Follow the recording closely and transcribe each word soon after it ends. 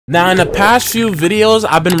Now, in the past few videos,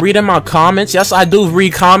 I've been reading my comments. Yes, I do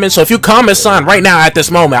read comments. So if you comment something right now at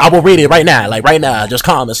this moment, I will read it right now. Like right now, just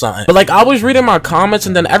comment something. But like I was reading my comments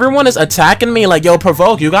and then everyone is attacking me like, yo,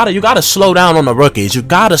 Provoke, you gotta slow down on the rookies. You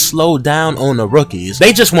gotta slow down on the rookies.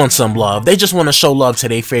 They just want some love. They just want to show love to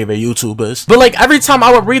their favorite YouTubers. But like every time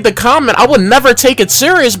I would read the comment, I would never take it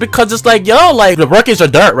serious because it's like, yo, like the rookies are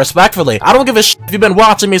dirt, respectfully. I don't give a shit if you've been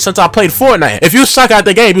watching me since I played Fortnite. If you suck at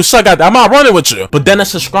the game, you suck at that. I'm not running with you. But then a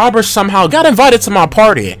subscriber somehow got invited to my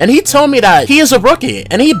party and he told me that he is a rookie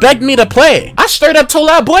and he begged me to play. I straight up told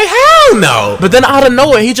that boy, hell no. But then out of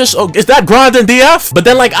nowhere, he just, oh, is that grinding DF? But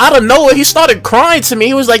then like out of nowhere, he started crying to me.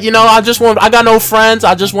 He was like, you know, I got no friends.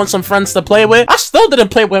 I just want some friends to play with. I still didn't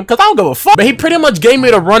play with him because I don't give a fuck. But he pretty much gave me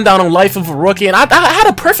the rundown on life of a rookie and I had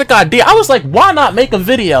a perfect idea. I was like, why not make a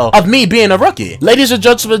video of me being a rookie? Ladies and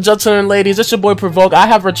gentlemen, ladies, it's your boy Provoke. I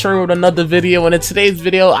have returned with another video, and in today's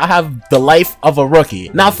video, I have the life of a rookie.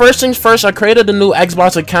 Now, first things first, I created a new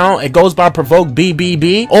Xbox account. It goes by Provoke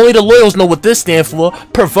BBB. Only the loyals know what this stands for.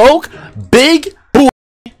 Provoke Big Boy.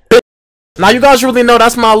 Now you guys really know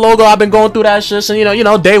that's my logo. I've been going through that shit, and you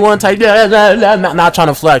know, day one type. Yeah, not trying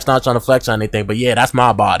to flex, or anything, but yeah, that's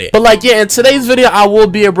my body. But like, yeah, in today's video, I will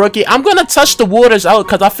be a rookie. I'm gonna touch the waters out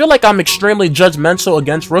because I feel like I'm extremely judgmental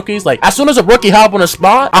against rookies. Like, as soon as a rookie hop on a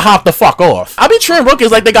spot, I hop the fuck off. I be treating rookies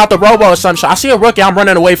like they got the robo or some shit. I see a rookie, I'm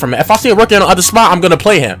running away from it. If I see a rookie on the other spot, I'm gonna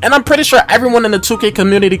play him. And I'm pretty sure everyone in the 2K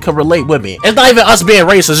community could relate with me. It's not even us being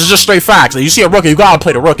racist. It's just straight facts. Like, you see a rookie, you gotta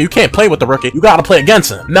play the rookie. You can't play with the rookie. You gotta play against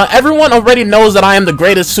him. Now, everyone already knows that I am the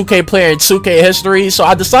greatest 2K player in 2K history, so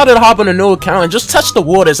I decided to hop on a new account and just touch the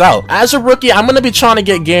waters out. As a rookie, I'm gonna be trying to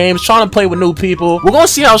get games, trying to play with new people. We're gonna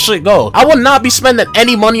see how shit goes. I will not be spending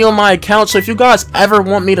any money on my account, so if you guys ever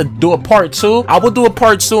want me to do a part 2, I will do a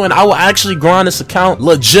part 2 and I will actually grind this account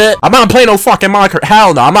legit. I'm not playing no fucking MyCareer.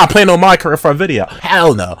 Hell no. I'm not playing no MyCareer for a video.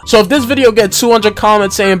 Hell no. So if this video gets 200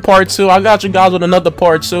 comments saying part 2, I got you guys with another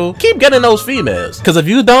part 2. Keep getting those females, because if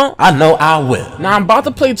you don't, I know I will. Now I'm about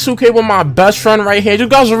to play 2K with my best friend right here. You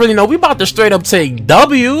guys already know we about to straight up take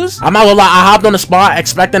W's. I'm not gonna lie, I hopped on the spot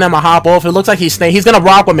expecting him to hop off. It looks like he's staying. He's gonna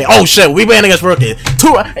rock with me. Oh shit, we ran against rookie.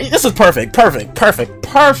 This is perfect.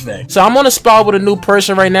 So I'm on a spot with a new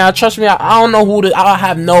person right now. Trust me, I don't know who this. I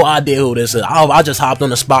have no idea who this is. I just hopped on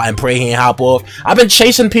the spot and pray he ain't hop off. I've been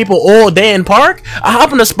chasing people all day in park. I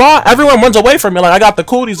hop on the spot, everyone runs away from me like I got the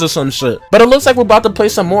cooties or some shit. But it looks like we're about to play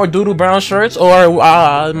some more doodoo brown shirts, or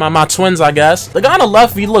my twins, I guess. The guy on the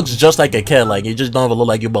left, he looks just like a kid. Like, you just don't even look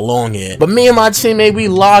like you belong here. But me and my teammate, we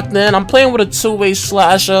locked in. I'm playing with a two-way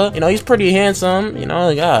slasher. You know, he's pretty handsome. You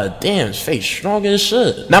know, god damn, his face strong as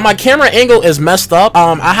shit. Now my camera angle is messed up.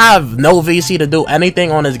 I have no VC to do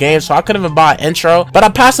anything on this game, so I couldn't even buy an intro. But I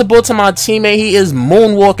passed the ball to my teammate. He is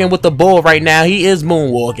moonwalking with the ball right now. He is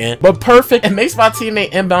moonwalking. But perfect. It makes my teammate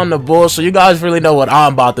inbound the ball, so you guys really know what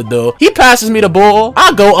I'm about to do. He passes me the ball.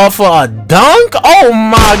 I go up for a dunk. Oh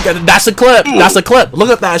my god, that's a clip. That's a clip. Look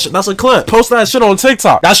at that shit. That's a clip. Post that shit on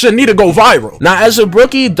TikTok. That shit need to go viral. Now, as a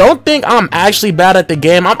rookie, don't think I'm actually bad at the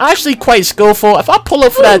game. I'm actually quite skillful. If I pull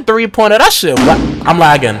up for that three-pointer, that shit, I'm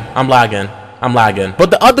lagging.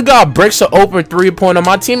 But the other guy breaks an open three-pointer.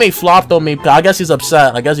 My teammate flopped on me. I guess he's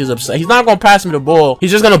upset. He's not gonna pass me the ball.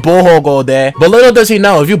 He's just gonna bull hog all day. But little does he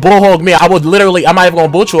know, if you bull hog me, I would literally, I'm not even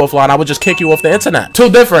gonna boot you offline. I would just kick you off the internet. Two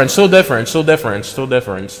difference,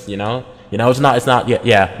 you know? You know, it's not,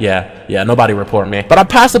 yeah, nobody report me. But I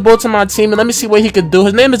passed the ball to my team, and let me see what he could do.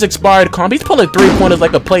 His name is Expired Comp. He's pulling three-pointers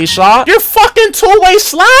like a play shot. You're fucking two-way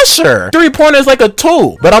slasher. Three-pointers like a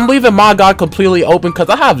two. But I'm leaving my guy completely open because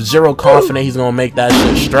I have zero confidence he's gonna make that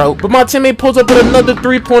shit stroke. But my teammate pulls up with another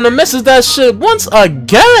three-pointer, misses that shit once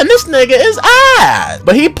again. This nigga is ass.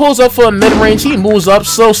 But he pulls up for a mid-range. He moves up,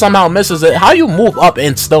 so somehow misses it. How you move up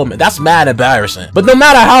and still miss? That's mad embarrassing. But no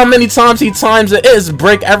matter how many times he times it, is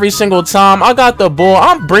brick every single time. I got the ball.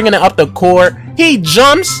 I'm bringing it up the court. He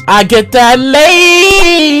jumps. I get that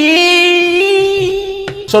lay.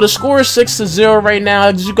 So the score is 6-0 right now.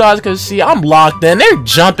 As you guys can see, I'm locked in. They're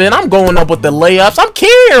jumping. I'm going up with the layups. I'm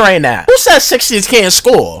carrying right now. Who said 60s can't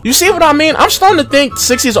score? You see what I mean? I'm starting to think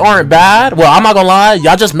 60s aren't bad. Well, I'm not gonna lie.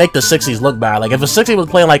 Y'all just make the 60s look bad. Like, if a 60 was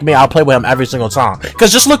playing like me, I'll play with him every single time.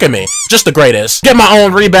 Because just look at me. Just the greatest. Get my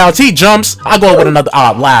own rebounds. He jumps. I go with another.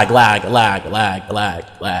 Lag.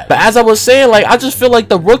 But as I was saying, like, I just feel like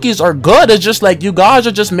the rookies are good. It's just like you guys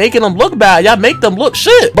are just making them look bad. Y'all make them look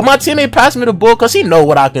shit. But my teammate passed me the ball because he know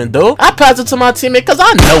what I can do. I pass it to my teammate because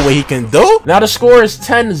I know what he can do. Now the score is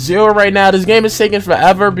 10-0 right now. This game is taking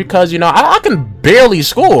forever because, you know, I can barely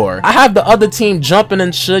score. I have the other team jumping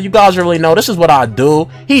and shit. You guys really know this is what I do.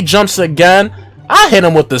 He jumps again. I hit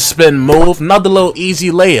him with the spin move, another little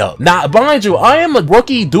easy layup. Now, mind you, I am a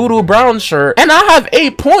rookie doodle brown shirt, and I have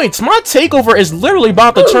 8 points. My takeover is literally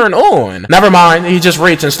about to turn on. Never mind, he just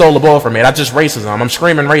reached and stole the ball from me. That's just racism. I'm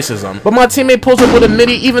screaming racism. But my teammate pulls up with a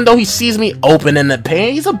midi, even though he sees me open in the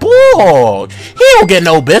paint. He's a bulldog. He don't get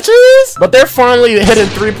no bitches. But they're finally hitting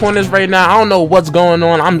 3-pointers right now. I don't know what's going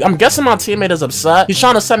on. I'm guessing my teammate is upset. He's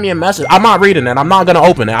trying to send me a message. I'm not reading it. I'm not gonna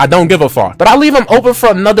open it. I don't give a fuck. But I leave him open for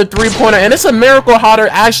another 3-pointer, and it's a miracle how they're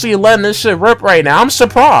actually letting this shit rip right now. I'm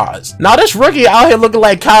surprised. Now this rookie out here looking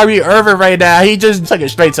like Kyrie Irving right now. He just took it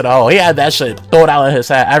straight to the hole. He had that shit thrown out of his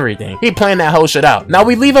head, everything. He playing that whole shit out. Now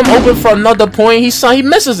we leave him open for another point. He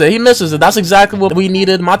misses it. He misses it. That's exactly what we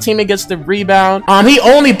needed. My teammate gets the rebound. He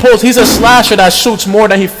only pulls. He's a slasher that shoots more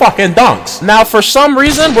than he fucking dunks. Now for some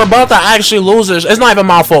reason we're about to actually lose this. It's not even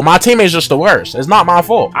my fault. My teammate's just the worst. It's not my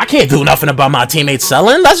fault. I can't do nothing about my teammate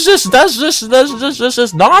selling. That's just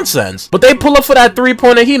nonsense. But they pull up for that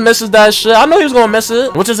 3-pointer. He misses that shit. I know he was gonna miss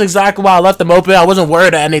it, which is exactly why I left him open. I wasn't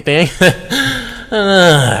worried or anything.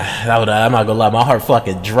 I'm not gonna lie, my heart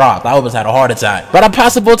fucking dropped. I almost had a heart attack. But I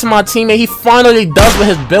pass the ball to my teammate. He finally does what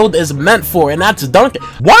his build is meant for, and that's dunking.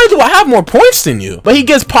 Why do I have more points than you? But he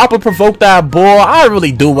gets Papa provoked that ball. I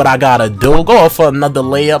really do what I gotta do. Go for another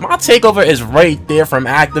layup. My takeover is right there from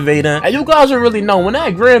activating. And you guys will really know when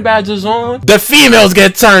that green badge is on, the females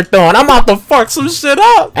get turned on. I'm about to fuck some shit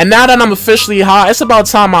up. And now that I'm officially hot, it's about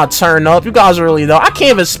time I turn up. You guys really know. I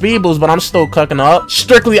can't even speed boost, but I'm still cooking up.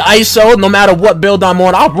 Strictly ISO, no matter what build I'm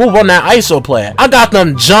on, I'll run that ISO play. I got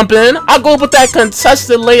them jumping. I go with that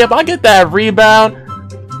contested layup. I get that rebound.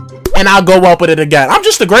 And I'll go up with it again. I'm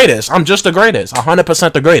just the greatest. I'm just the greatest.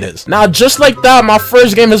 100% the greatest. Now, just like that, my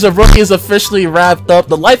first game as a rookie is officially wrapped up.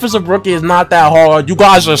 The life as a rookie is not that hard. You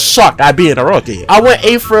guys just suck at being a rookie. I went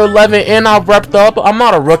 8 for 11 and I repped up. I'm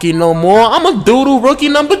not a rookie no more. I'm a doodle rookie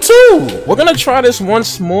number 2. We're gonna try this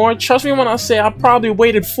once more. Trust me when I say I probably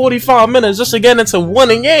waited 45 minutes just to get into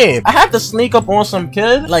winning game. I had to sneak up on some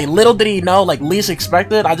kid. Like, little did he know, like, least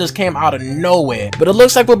expected. I just came out of nowhere. But it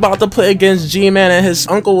looks like we're about to play against G-Man and his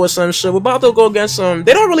uncle or some shit. We're about to go against some.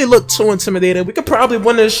 They don't really look too intimidated. We could probably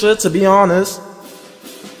win this shit, to be honest.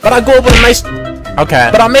 But I go with a nice. Okay.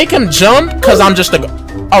 But I make him jump because I'm just a.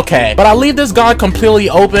 Okay, but I leave this guy completely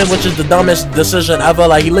open, which is the dumbest decision ever.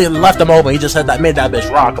 Like, he left him open. He just made that bitch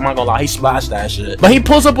rock. I'm not gonna lie, he splashed that shit. But he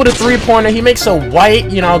pulls up with a 3-pointer. He makes a white,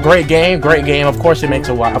 you know, great game. Of course he makes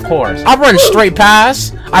a white, of course. I run straight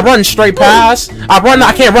pass. I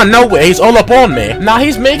can't run nowhere. He's all up on me. Now,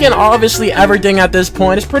 he's making obviously everything at this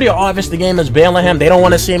point. It's pretty obvious the game is bailing him. They don't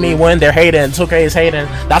want to see me win. They're hating. 2K is hating.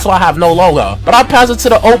 That's why I have no logo. But I pass it to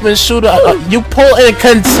the open shooter. You pull in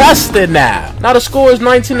contested now. Now the score is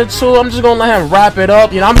 19-2. I'm just gonna let him wrap it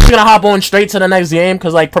up. You know, I'm just gonna hop on straight to the next game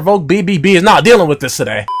because, like, Provoke BBB is not dealing with this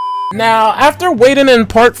today. Now, after waiting in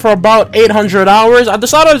park for about 800 hours, I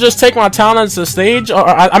decided to just take my talents to stage. Or,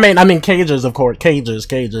 I mean cages, of course. Cages.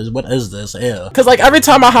 What is this? Ew. Because, like, every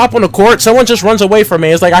time I hop on the court, someone just runs away from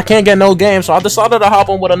me. It's like I can't get no game. So I decided to hop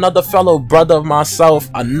on with another fellow brother of myself,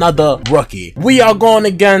 another rookie. We are going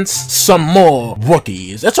against some more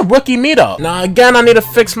rookies. It's a rookie meetup. Now, again, I need to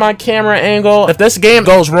fix my camera angle. If this game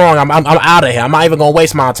goes wrong, I'm out of here. I'm not even going to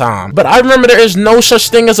waste my time. But I remember there is no such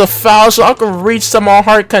thing as a foul, so I can reach to my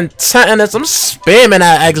heart content. And I'm spamming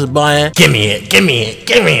that X button. Give me it.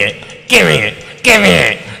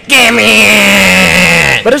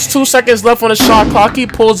 But it's 2 seconds left on the shot clock. He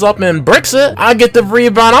pulls up and bricks it. I get the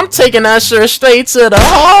rebound. I'm taking that shit straight to the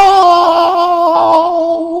hole.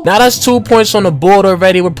 Now that's 2 points on the board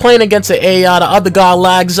already. We're playing against the AI. The other guy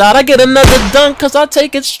lags out. I get another dunk because I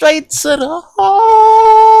take it straight to the hole.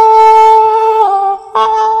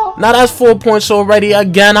 Now that's 4 points already.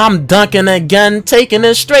 Again, I'm dunking again, taking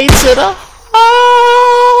it straight to the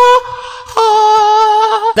hole.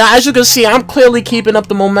 Now, as you can see, I'm clearly keeping up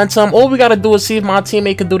the momentum. All we gotta do is see if my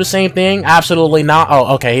teammate can do the same thing. Absolutely not.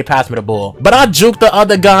 Oh, okay, he passed me the ball. But I juke the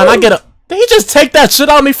other guy and I get a... Did he just take that shit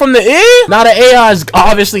out of me from the air? Now the AI is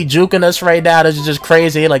obviously juking us right now. This is just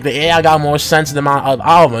crazy. Like, the AI got more sense than I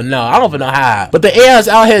don't even know. I don't even know how. But the AI is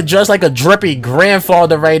out here just like a drippy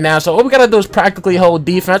grandfather right now. So all we gotta do is practically hold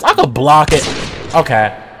defense. I could block it.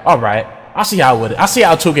 Okay. Alright. I see how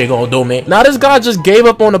 2K gonna do me. Now this guy just gave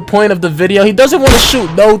up on the point of the video. He doesn't want to shoot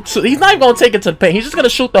he's not even gonna take it to the paint. He's just gonna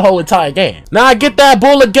shoot the whole entire game. Now I get that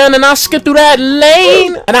ball again and I skip through that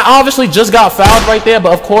lane. And I obviously just got fouled right there,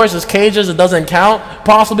 but of course it's cages, it doesn't count.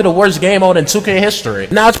 Possibly the worst game mode in 2K history.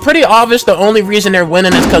 Now it's pretty obvious the only reason they're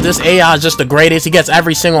winning is because this AI is just the greatest. He gets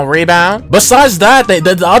every single rebound. Besides that,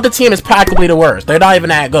 the other team is practically the worst. They're not even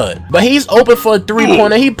that good. But he's open for a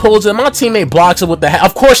 3-pointer. He pulls it. My teammate blocks it with the head.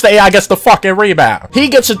 Of course the AI gets the fucking rebound. He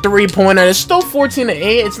gets a 3-pointer. It's still 14-8.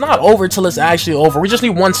 It's not over till it's actually over. We just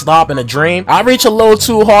need one stop in a dream. I reach a little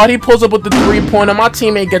too hard. He pulls up with the 3-pointer. My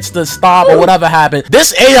teammate gets the stop or whatever happened.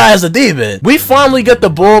 This AI is a demon. We finally get the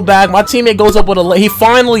ball back. My teammate goes up with a... He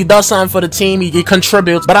finally does something for the team. He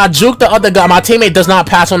contributes. But I juke the other guy. My teammate does not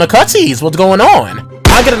pass on the cutsies. What's going on?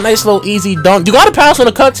 I get a nice little easy dunk. You gotta pass on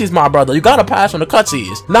the cutsies, my brother. You gotta pass on the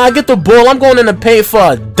cutsies. Now I get the ball. I'm going in to pay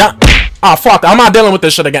for a dunk. Oh, fuck, I'm not dealing with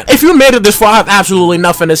this shit again. If you made it this far, I have absolutely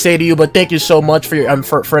nothing to say to you, but thank you so much for your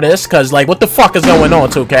for this, because, like, what the fuck is going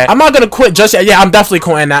on, 2K? I'm not gonna quit just yet. Yeah, I'm definitely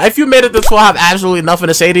quitting now. If you made it this far, I have absolutely nothing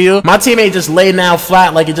to say to you. My teammate just laid down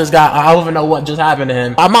flat like he just got, I don't even know what just happened to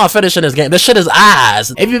him. I'm not finishing this game. This shit is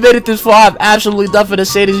ass. If you made it this far, I have absolutely nothing to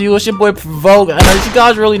say to you. It's your boy, Provoke, and as you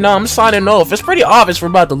guys really know, I'm signing off. It's pretty obvious we're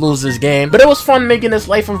about to lose this game, but it was fun making this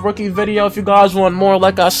Life of Rookie video. If you guys want more,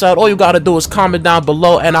 like I said, all you gotta do is comment down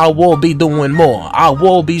below, and I will be doing more. I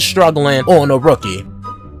will be struggling on a rookie.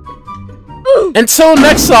 Until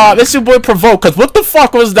next time, it's your boy Provoke, cause what the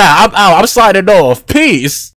fuck was that? I'm out. I'm signing off. Peace.